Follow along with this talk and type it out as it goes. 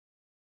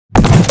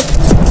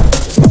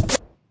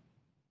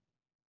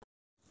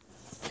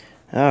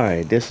All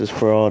right, this is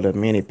for all the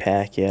Manny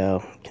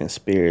Pacquiao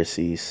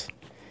conspiracies.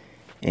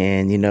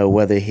 And,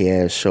 whether he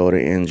has shoulder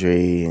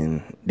injury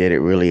and did it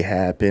really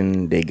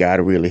happen, they got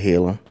to really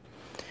heal him.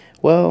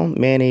 Well,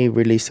 Manny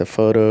released a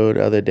photo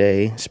the other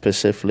day,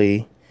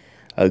 specifically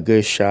a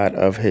good shot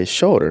of his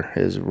shoulder,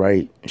 his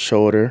right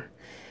shoulder.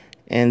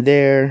 And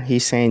there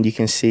he's saying you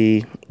can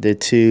see the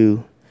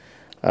two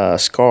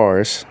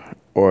scars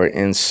or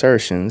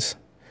insertions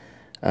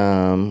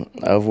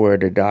of where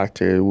the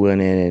doctor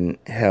went in and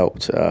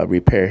helped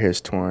repair his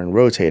torn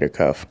rotator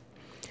cuff.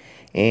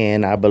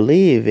 And I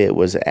believe it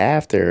was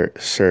after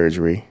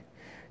surgery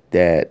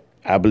that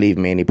I believe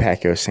Manny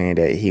Pacquiao saying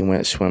that he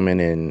went swimming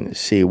in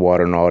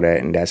seawater and all that,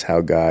 and that's how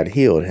God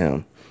healed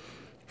him,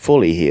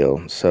 fully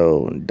healed.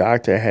 So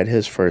doctor had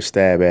his first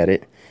stab at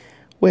it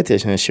with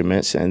his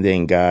instruments, and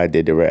then God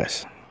did the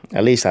rest.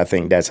 At least I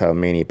think that's how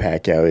Manny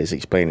Pacquiao is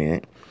explaining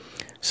it.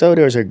 So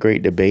there's a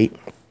great debate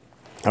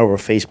over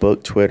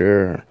Facebook,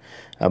 Twitter,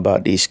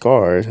 about these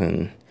scars,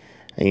 and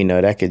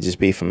that could just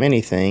be from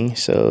anything.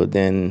 So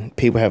then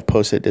people have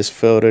posted this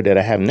photo that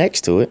I have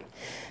next to it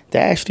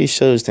that actually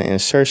shows the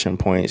insertion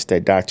points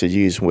that doctors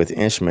use with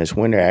instruments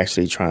when they're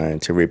actually trying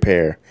to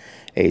repair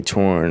a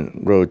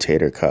torn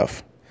rotator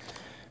cuff.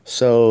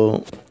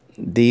 So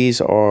these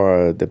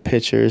are the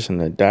pictures and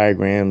the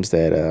diagrams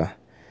that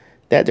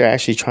they're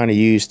actually trying to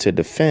use to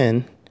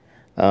defend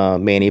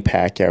Manny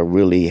Pacquiao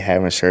really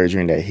having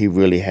surgery and that he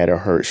really had a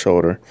hurt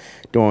shoulder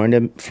during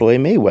the Floyd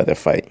Mayweather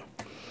fight.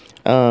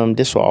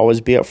 This will always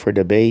be up for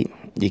debate.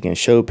 You can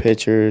show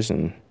pictures,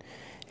 and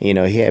he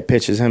had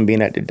pictures of him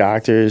being at the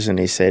doctors, and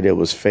they said it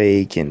was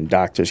fake, and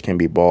doctors can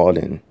be bought,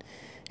 and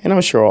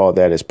I'm sure all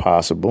that is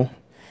possible.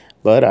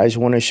 But I just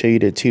want to show you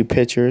the two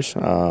pictures.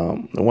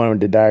 One of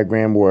the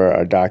diagram where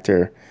a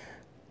doctor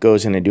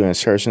goes in and do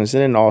insertions,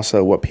 and then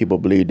also what people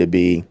believe to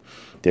be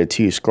the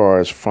two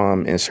scars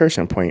from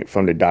insertion point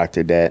from the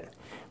doctor that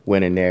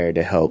went in there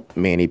to help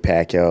Manny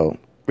Pacquiao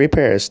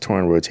repair his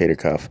torn rotator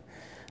cuff.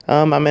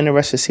 I'm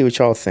interested to see what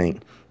y'all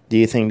think. Do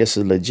you think this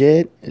is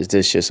legit? Is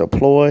this just a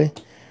ploy?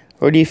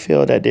 Or do you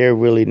feel that there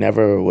really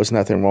never was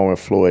nothing wrong with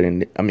Floyd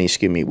and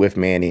with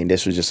Manny, and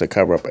this was just a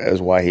cover-up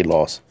as why he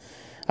lost?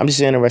 I'm just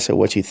interested in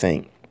what you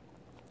think.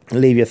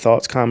 Leave your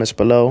thoughts, comments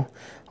below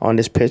on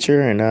this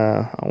picture, and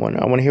I want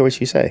to hear what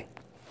you say.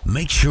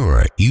 Make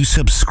sure you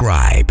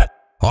subscribe,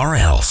 or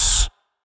else